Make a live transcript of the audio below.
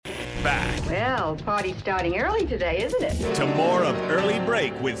back. Well, party's starting early today, isn't it? To more of Early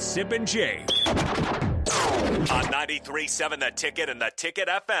Break with Sip and Jake. On 93.7 The Ticket and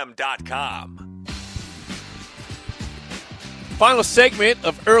theticketfm.com. Final segment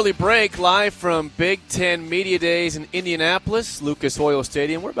of Early Break, live from Big Ten Media Days in Indianapolis, Lucas Oil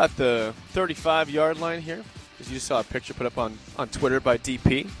Stadium. We're about the 35-yard line here. As you just saw a picture put up on Twitter by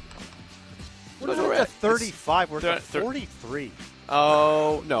DP. We're at 35. We're at 43.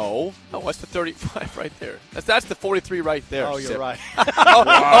 Oh, no. No, that's the 35 right there. That's the 43 right there. Oh, you're right.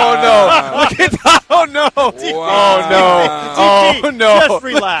 Oh, no. Look at that. Oh, no. Wow. Oh, no. Oh, no. Just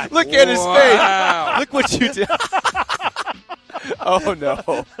relax. Look at his face. Look what you did. Oh, no.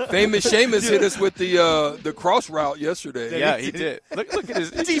 Famous Seamus hit us with the cross route yesterday. Yeah, he did. Look at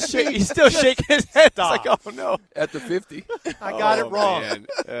his – he's still shaking his head. Stop. It's like, oh, no. At the 50. I got it wrong. Man.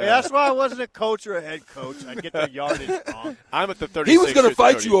 Yeah, that's why I wasn't a coach or a head coach. I'd get the yardage wrong. I'm at the 36. He was going to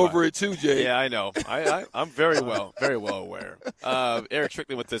fight 35. you over it too, Jay. Yeah, I know. I'm very well aware. Eric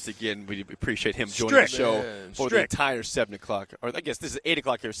Strickland with us again. We appreciate him joining the show for the entire 7 o'clock. Or I guess this is 8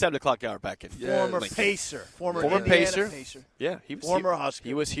 o'clock here, 7 o'clock hour back in. Former Lincoln. Pacer. Former Pacer. Pacer. Yeah, he was Former Husker.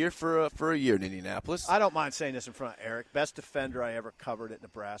 He was here for a year in Indianapolis. I don't mind saying this in front of Eric. Best defender I ever covered at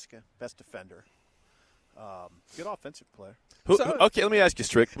Nebraska. Best defender. Good offensive player. Okay, let me ask you,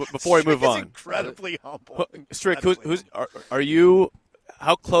 Strick, before we move on. Incredibly humble. Strick, are you?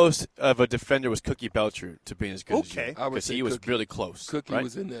 How close of a defender was Cookie Belcher to being as good as you? I would Because say he was Cookie. really close. Cookie right?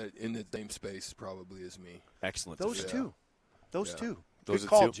 was in the same space probably as me. Excellent. Those two. Those Good are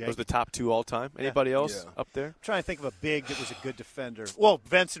call, two. Jake. Those are the top two all time. Anybody else up there? I'm trying to think of a big that was a good defender. Well,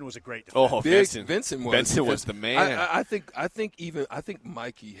 Benson was a great defender. Oh, Vincent was. Benson was the man. I think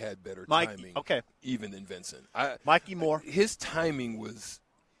Mikey had better timing. Okay. Even than Vincent. Mikey Moore. His timing was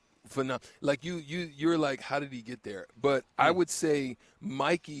phenomenal. Like you're like, how did he get there? But I would say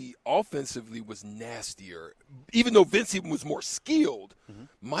Mikey offensively was nastier. Even though Vincent was more skilled,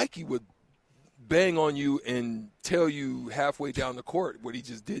 Mikey would bang on you and tell you halfway down the court what he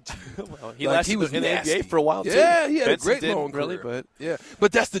just did to you. Well, he was in the NBA for a while, too. Yeah, he had Benson a great long career. But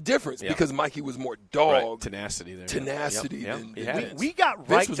but that's the difference because Mikey was more dog. Right. Tenacity there. Tenacity Yep. than Yep. Vince. We got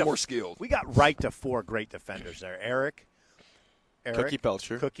right Vince was to more skilled. We got right to four great defenders there. Eric, Cookie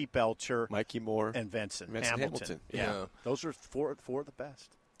Belcher, Mikey Moore, and Vincent Hamilton. Yeah. Those are four of the best.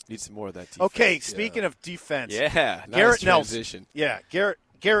 Need some more of that defense. Okay, speaking of defense. Yeah, Garret nice Nelson. transition. Yeah,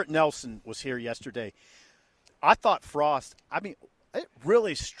 Garret Nelson was here yesterday. I thought Frost, it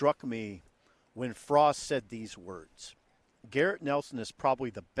really struck me when Frost said these words. Garret Nelson is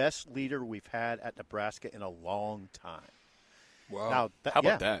probably the best leader we've had at Nebraska in a long time. Wow. Now, How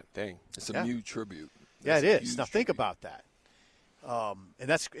about that? Dang. It's a mute tribute. Yeah, it That's a is. huge Now, think tribute. about that. And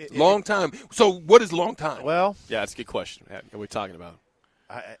that's Long time. So what is long time? Well, Yeah, that's a good question. What are we talking about?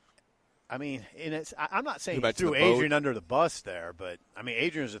 I'm not saying Go he back to threw the boat. Adrian under the bus there, but,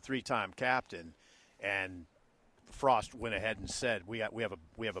 Adrian is a three-time captain, and Frost went ahead and said we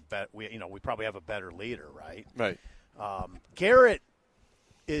probably have a better leader, right? Right. Garret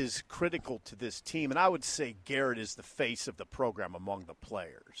is critical to this team, and I would say Garret is the face of the program among the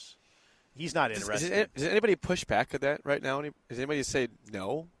players. He's not interested. Does anybody push back at that right now? Does anybody say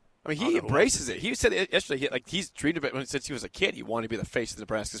no? He don't know embraces it. He said it yesterday. He's dreamed of it since he was a kid. He wanted to be the face of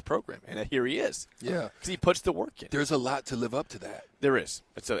Nebraska's program, and here he is. Yeah, because he puts the work in. There's a lot to live up to that. There is.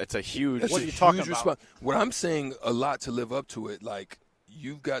 It's a huge. What are you talking about? What I'm saying, a lot to live up to it. Like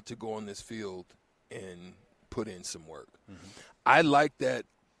you've got to go on this field and put in some work. Mm-hmm. I like that.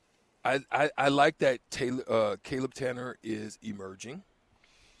 I like that Caleb Tanner is emerging.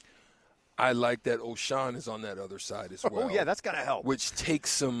 I like that O'Shawn is on that other side as well. Oh yeah, that's gotta help. Which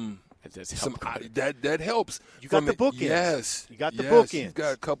takes some help. that helps. You got the bookends. Yes, you got the bookends. You've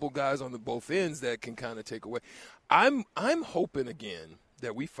got a couple guys on the both ends that can kind of take away. I'm hoping again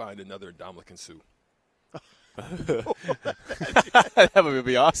that we find another Dominican Sue. That would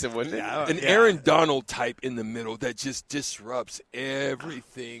be awesome, wouldn't it? An Aaron Donald type in the middle that just disrupts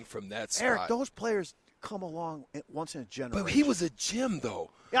everything from that spot. Eric, those players come along once in a generation. But he was a gem, though.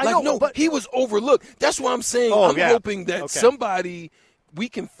 Yeah, I know, but he was overlooked. That's why I'm saying hoping that somebody – we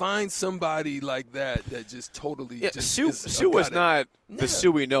can find somebody like that just totally just Sue was not the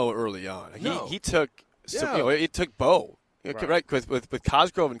Sue we know early on. He took it took Bo. Right, with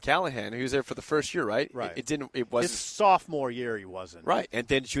Cosgrove and Callahan, he was there for the first year, right? Right. It wasn't his sophomore year. He wasn't right, and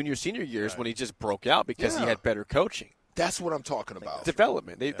then junior, senior years when he just broke out because he had better coaching. That's what I'm talking about.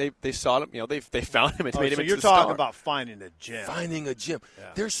 Development. They sought him. They found him and made him so into you're the talking star. about finding a gem. Finding a gem.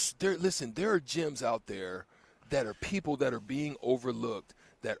 Yeah. Listen, there are gems out there that are people that are being overlooked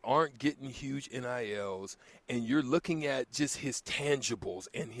that aren't getting huge NILs, and you're looking at just his tangibles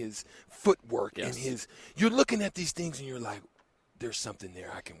and his footwork and you're looking at these things and you're like, there's something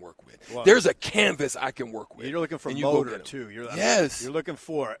there I can work with. Well, there's a canvas I can work with. You're looking for motor too. You're looking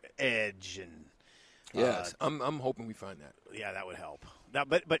for edge and. Yes, I'm hoping we find that. Yeah, that would help. Now,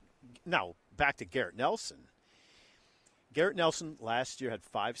 but now back to Garret Nelson. Garret Nelson last year had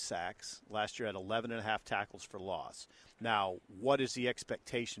 5 sacks. Last year had 11.5 tackles for loss. Now, what is the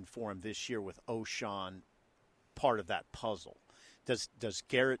expectation for him this year with O'Shawn part of that puzzle? Does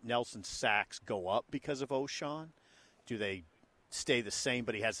Garret Nelson's sacks go up because of O'Shawn? Do they stay the same,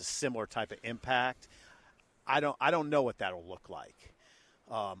 but he has a similar type of impact? I don't know what that'll look like.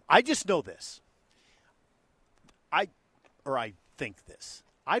 I just know this. I think this.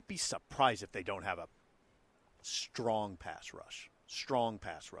 I'd be surprised if they don't have a strong pass rush.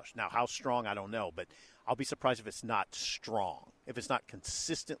 Now, how strong, I don't know, but I'll be surprised if it's not strong, if it's not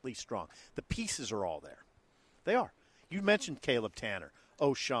consistently strong. The pieces are all there. They are. You mentioned Caleb Tanner,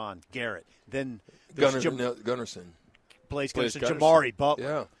 O'Shawn, Garrett, then Gunnerson. Blaise Gunnerson, Jamari Butler.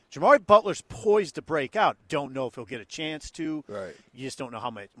 Yeah. Jamari Butler's poised to break out. Don't know if he'll get a chance to. Right. You just don't know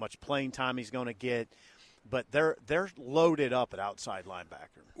how much playing time he's going to get. But they're loaded up at outside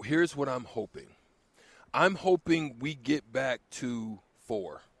linebacker. Here's what I'm hoping. I'm hoping we get back to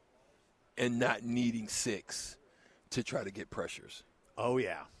 4 and not needing 6 to try to get pressures. Oh,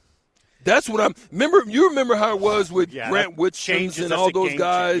 yeah. That's what you remember how it was with Grant Wichens and all those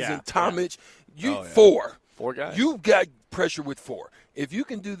guys and Tomich. 4. 4 guys. You've got pressure with 4. If you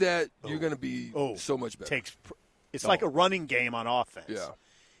can do that, you're going to be so much better. It's like a running game on offense. Yeah.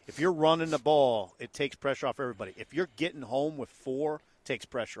 If you're running the ball, it takes pressure off everybody. If you're getting home with 4, it takes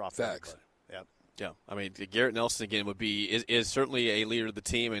pressure off everybody. Yep. Yeah, I mean, Garret Nelson again is certainly a leader of the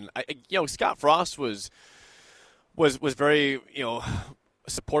team, and Scott Frost was very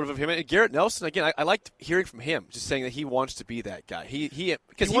supportive of him. And Garret Nelson, again, I liked hearing from him, just saying that he wants to be that guy. He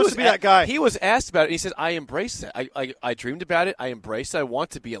wants to be that guy. He was asked about it, and he said, "I embrace that. I dreamed about it. I embrace it. I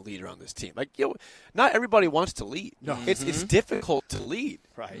want to be a leader on this team." Not everybody wants to lead. No, it's difficult to lead.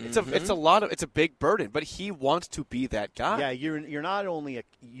 Right. It's a big burden, but he wants to be that guy. Yeah, you're not only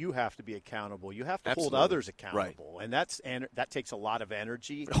you have to be accountable. You have to hold others accountable, right. And that takes a lot of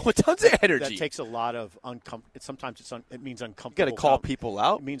energy. Oh, tons of energy. That takes a lot of sometimes it means uncomfortable. You got to call people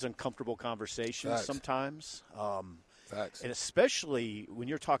out. It means uncomfortable conversations. Facts. Sometimes. Facts. And especially when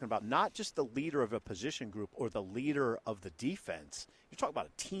you're talking about not just the leader of a position group or the leader of the defense, you're talking about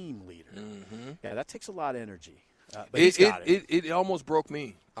a team leader. Mm-hmm. Yeah, that takes a lot of energy. But it almost broke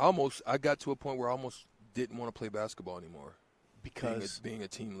me. I got to a point where I almost didn't want to play basketball anymore because being a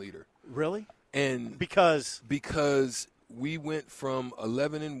team leader. Really? And because we went from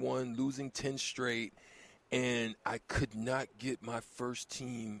 11-1, losing 10 straight, and I could not get my first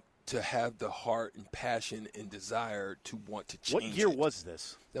team to have the heart and passion and desire to want to change. What year was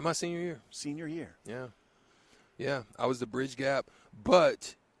this? That my senior year. Senior year. Yeah. I was the bridge gap,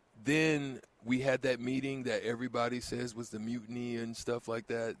 but then we had that meeting that everybody says was the mutiny and stuff like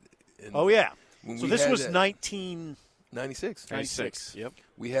that. And so this was 1996. 96. Yep.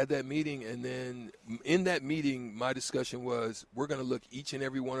 We had that meeting, and then in that meeting, my discussion was, we're going to look each and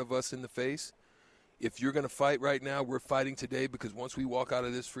every one of us in the face. If you're going to fight right now, we're fighting today, because once we walk out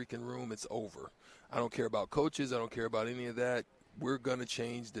of this freaking room, it's over. I don't care about coaches. I don't care about any of that. We're going to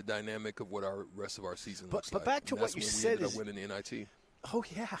change the dynamic of what our rest of our season looks like. But back to what you said is winning the NIT. Oh,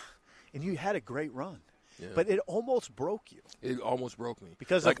 yeah. And you had a great run. Yeah. But it almost broke you. It almost broke me.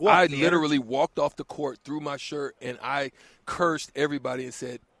 Because like I literally walked off the court, threw my shirt, and I cursed everybody and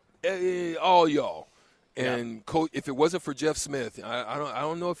said, "Hey, all y'all." And Coach, if it wasn't for Jeff Smith, I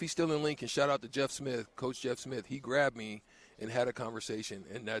don't know if he's still in Lincoln. Shout out to Jeff Smith, Coach Jeff Smith. He grabbed me and had a conversation,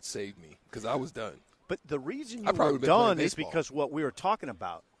 and that saved me because I was done. But the reason you were done is because what we were talking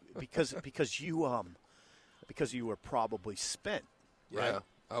about, because you were probably spent. Right? Yeah,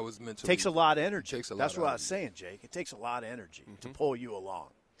 I was mentally. It takes a lot of energy. That's what I was saying, Jake. It takes a lot of energy to pull you along.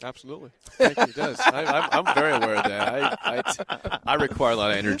 Absolutely. Thank you. It does. I'm very aware of that. I require a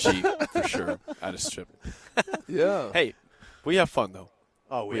lot of energy for sure out of strip. Yeah. Hey, we have fun, though.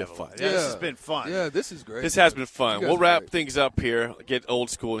 Oh, we have fun. Yeah. This has been fun. Yeah, this is great. This has been fun. We'll wrap things up here, get old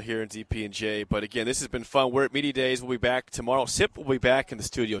school here in DP&J. But, again, this has been fun. We're at Media Days. We'll be back tomorrow. Sip will be back in the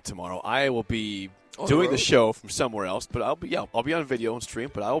studio tomorrow. I will be doing the show from somewhere else, but I'll be on video and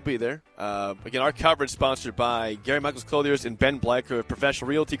stream, but I will be there. Again, our coverage sponsored by Gary Michaels Clothiers and Ben Bleicher of Professional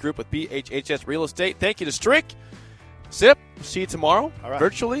Realty Group with BHHS Real Estate. Thank you to Strick. Sip, see you tomorrow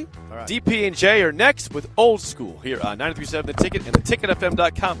virtually. All right. DP&J are next with Old School here on 93.7 The Ticket and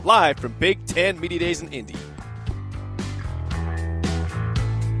theticketfm.com live from Big Ten Media Days in Indy.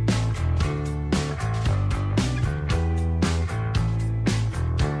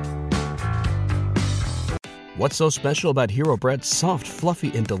 What's so special about Hero Bread's soft,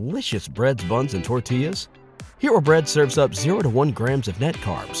 fluffy, and delicious breads, buns, and tortillas? Hero Bread serves up 0 to 1 grams of net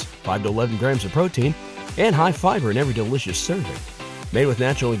carbs, 5 to 11 grams of protein, and high fiber in every delicious serving. Made with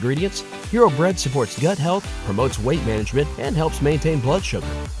natural ingredients, Hero Bread supports gut health, promotes weight management, and helps maintain blood sugar.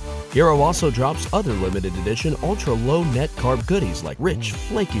 Hero also drops other limited edition ultra-low net carb goodies like rich,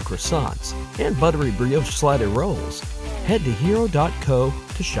 flaky croissants and buttery brioche slider rolls. Head to hero.co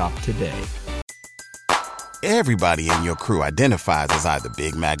to shop today. Everybody in your crew identifies as either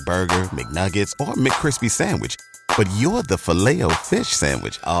Big Mac Burger, McNuggets, or McCrispy Sandwich. But you're the Filet-O-Fish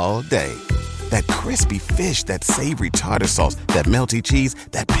Sandwich all day. That crispy fish, that savory tartar sauce, that melty cheese,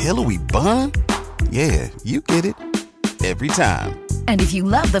 that pillowy bun. Yeah, you get it. Every time. And if you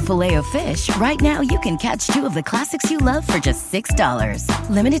love the Filet-O-Fish, right now you can catch 2 of the classics you love for just $6.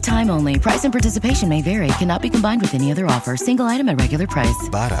 Limited time only. Price and participation may vary. Cannot be combined with any other offer. Single item at regular price.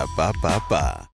 Ba-da-ba-ba-ba.